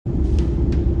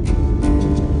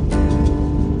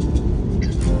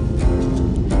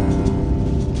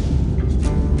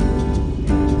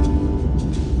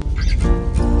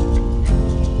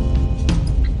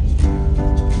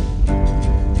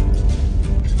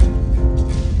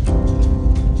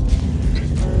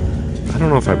don't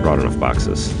know if I brought enough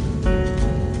boxes.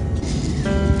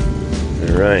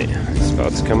 Alright, it's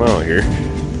about to come out here.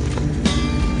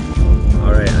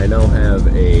 Alright, I now have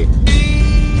a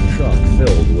truck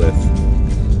filled with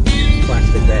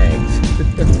plastic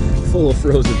bags full of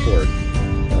frozen pork.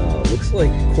 Looks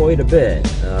like quite a bit.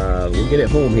 We'll get it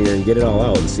home here and get it all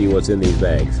out and see what's in these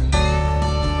bags.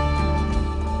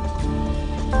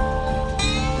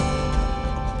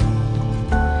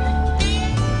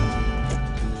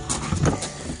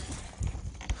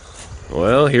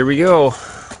 Well, here we go.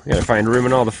 We gotta find room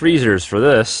in all the freezers for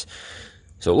this.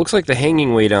 So it looks like the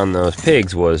hanging weight on those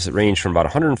pigs ranged from about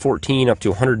 114 up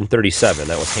to 137.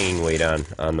 That was hanging weight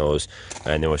on those,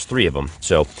 and there was 3 of them.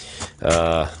 So,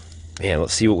 man,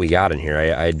 let's see what we got in here.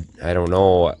 I don't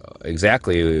know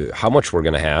exactly how much we're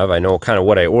gonna have. I know kind of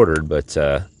what I ordered, but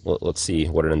let's see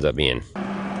what it ends up being.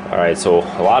 All right, so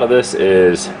a lot of this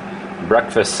is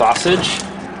breakfast sausage,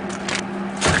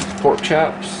 pork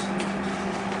chops.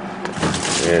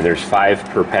 And there's 5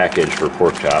 per package for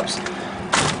pork chops.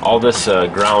 All this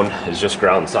ground is just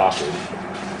ground sausage.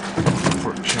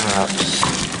 Pork chops.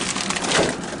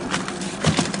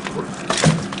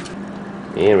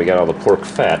 And we got all the pork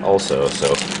fat also, so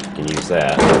you can use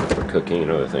that for cooking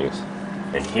and other things.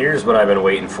 And here's what I've been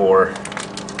waiting for.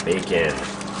 Bacon.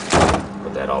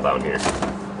 Put that all down here.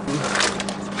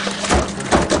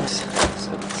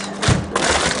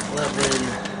 11.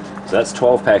 So that's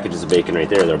 12 packages of bacon right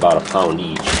there. They're about a pound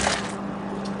each.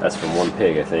 That's from 1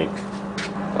 pig, I think.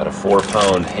 About a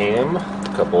 4-pound ham.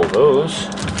 A couple of those.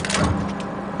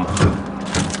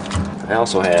 I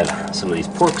also had some of these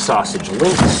pork sausage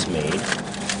links made.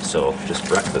 So just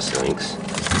breakfast links.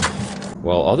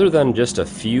 Well, other than just a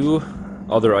few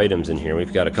other items in here,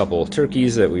 we've got a couple of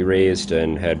turkeys that we raised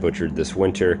and had butchered this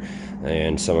winter,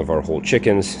 and some of our whole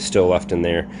chickens still left in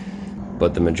there.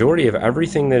 But the majority of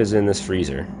everything that is in this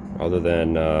freezer, other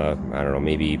than, I don't know,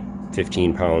 maybe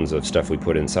 15 pounds of stuff we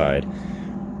put inside,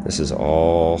 this is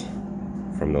all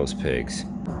from those pigs.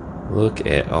 Look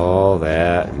at all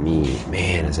that meat.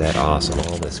 Man, is that awesome.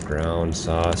 All this ground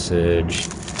sausage,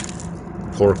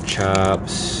 pork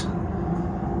chops,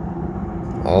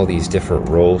 all these different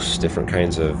roasts, different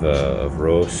kinds of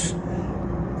roasts,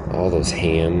 all those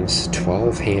hams,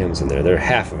 12 hams in there. They're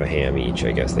half of a ham each,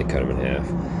 I guess they cut them in half.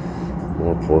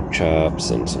 More pork chops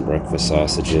and some breakfast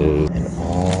sausages, and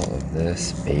all of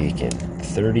this bacon.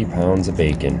 30 pounds of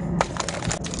bacon.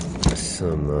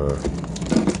 Some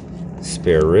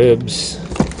spare ribs.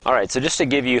 Alright, so just to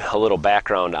give you a little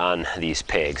background on these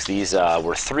pigs. These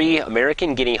were 3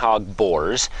 American guinea hog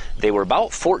boars. They were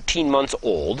about 14 months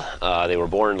old. They were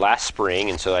born last spring,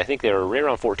 and so I think they were right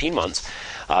around 14 months.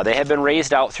 They had been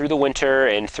raised out through the winter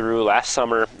and through last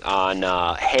summer on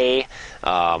hay,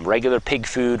 regular pig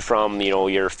food from, you know,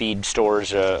 your feed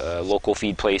stores, local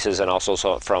feed places, and also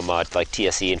from like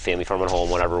TSC and Family Farm and Home.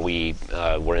 Whenever we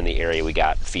were in the area, we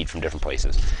got feed from different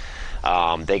places.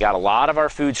 They got a lot of our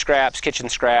food scraps, kitchen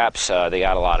scraps. They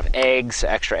got a lot of eggs,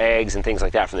 extra eggs and things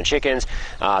like that from the chickens.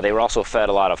 They were also fed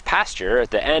a lot of pasture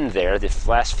at the end there. The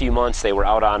last few months they were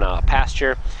out on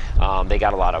pasture. They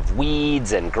got a lot of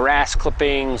weeds and grass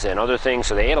clippings and other things,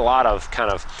 so they ate a lot of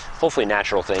kind of hopefully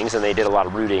natural things, and they did a lot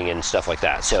of rooting and stuff like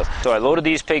that. So I loaded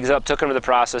these pigs up, took them to the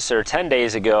processor 10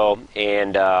 days ago,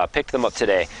 and picked them up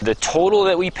today. The total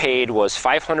that we paid was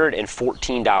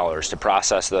 $514 to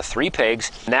process the 3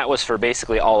 pigs, and that was for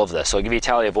basically all of this. So I'll give you a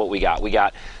tally of what we got. We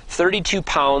got 32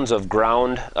 pounds of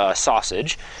ground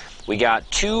sausage. We got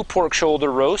 2 pork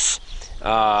shoulder roasts,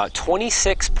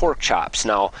 26 pork chops.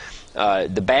 Now,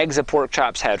 the bags of pork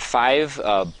chops had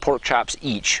 5 pork chops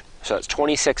each, so that's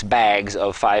 26 bags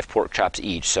of 5 pork chops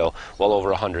each, so well over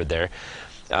 100 there.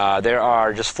 There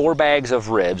are just 4 bags of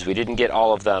ribs. We didn't get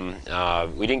all of them.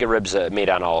 We didn't get ribs made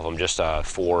on all of them, just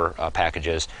 4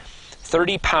 packages.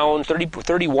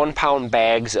 31 pound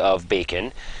bags of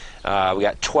bacon. We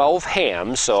got 12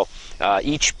 hams, so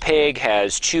each pig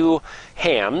has 2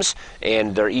 hams,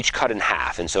 and they're each cut in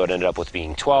half, and so it ended up with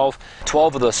being 12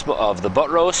 of the butt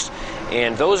roast,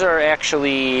 and those are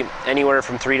actually anywhere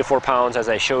from 3 to 4 pounds, as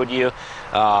I showed you.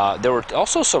 There were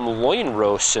also some loin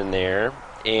roasts in there,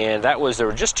 and there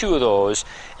were just 2 of those,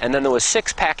 and then there was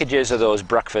 6 packages of those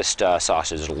breakfast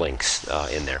sausage links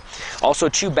in there. Also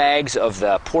 2 bags of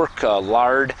the pork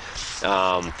lard,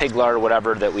 pig lard or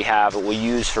whatever that we have, that we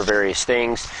use for various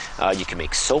things. You can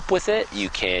make soap with it, you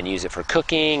can use it for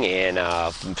cooking, and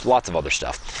lots of other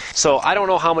stuff. So I don't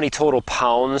know how many total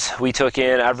pounds we took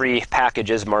in. Every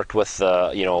package is marked with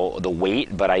the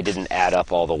weight, but I didn't add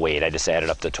up all the weight. I just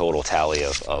added up the total tally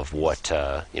of what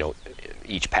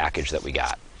each package that we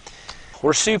got.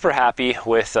 we're super happy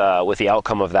with the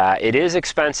outcome of that. It is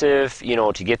expensive, you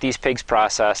know, to get these pigs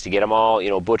processed, to get them all, you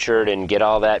know, butchered and get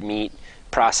all that meat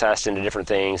processed into different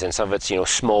things, and some of it's, you know,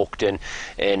 smoked, and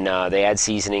they add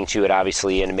seasoning to it,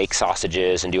 obviously, and make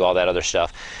sausages and do all that other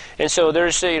stuff. And so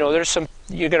there's, you know, there's some,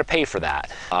 you're going to pay for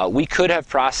that. We could have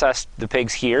processed the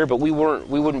pigs here, but we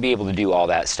wouldn't be able to do all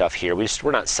that stuff here.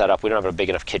 We're not set up. We don't have a big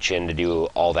enough kitchen to do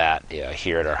all that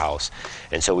here at our house,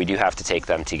 and so we do have to take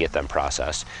them to get them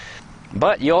processed.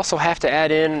 But you also have to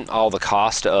add in all the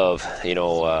cost of, you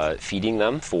know, feeding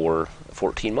them for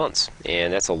 14 months,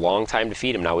 and that's a long time to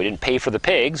feed them. Now, we didn't pay for the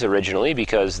pigs originally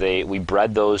because we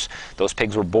bred those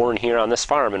pigs were born here on this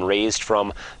farm and raised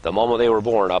from the moment they were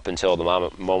born up until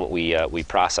the moment we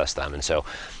processed them, and so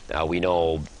we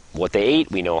know what they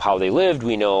ate, we know how they lived,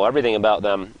 we know everything about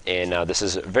them, and this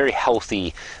is very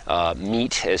healthy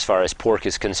meat as far as pork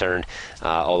is concerned.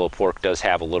 Although pork does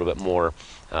have a little bit more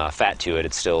fat to it,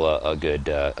 it's still a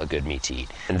good meat to eat.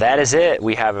 And that is it.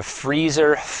 We have a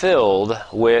freezer filled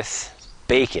with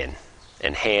bacon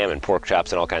and ham and pork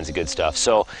chops and all kinds of good stuff.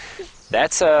 So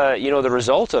that's you know, the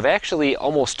result of actually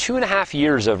almost 2.5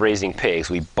 years of raising pigs.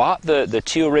 We bought the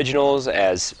two originals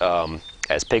as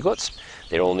piglets.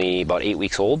 They're only about 8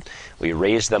 weeks old. We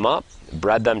raised them up,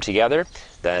 bred them together.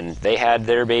 Then they had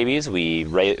their babies. We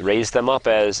raised them up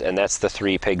and that's the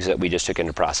 3 pigs that we just took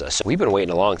into process. So we've been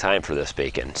waiting a long time for this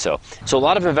bacon. So a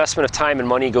lot of investment of time and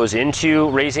money goes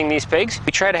into raising these pigs.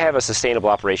 We try to have a sustainable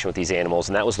operation with these animals,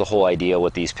 and that was the whole idea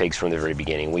with these pigs from the very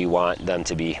beginning. We want them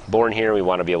to be born here. We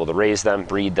want to be able to raise them,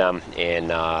 breed them,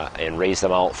 and raise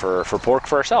them out for pork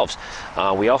for ourselves.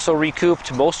 We also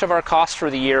recouped most of our costs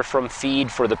for the year from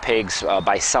feed for the pigs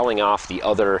by selling off the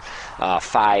other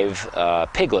 5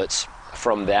 piglets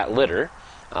from that litter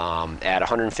at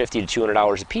 $150 to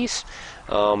 $200 a piece.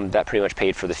 That pretty much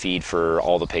paid for the feed for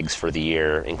all the pigs for the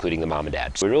year, including the mom and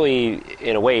dad. So we really,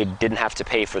 in a way, didn't have to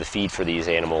pay for the feed for these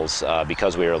animals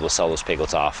because we were able to sell those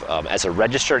piglets off. As a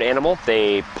registered animal,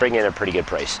 they bring in a pretty good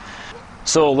price.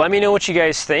 So let me know what you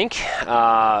guys think.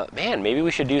 Man, maybe we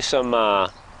should do some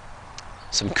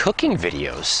cooking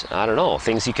videos. I don't know,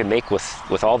 things you can make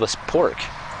with all this pork.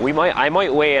 I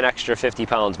might weigh an extra 50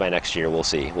 pounds by next year. We'll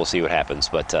see what happens.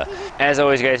 But as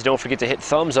always, guys, don't forget to hit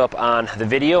thumbs up on the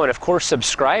video, and of course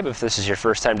subscribe if this is your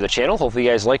first time to the channel. Hopefully you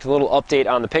guys liked the little update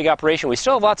on the pig operation. We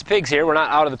still have lots of pigs here. We're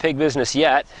not out of the pig business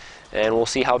yet, and we'll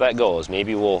see how that goes.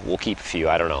 Maybe we'll keep a few.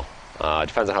 I don't know. It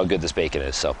depends on how good this bacon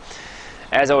is. So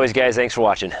as always, guys, thanks for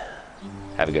watching.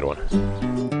 Have a good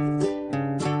one.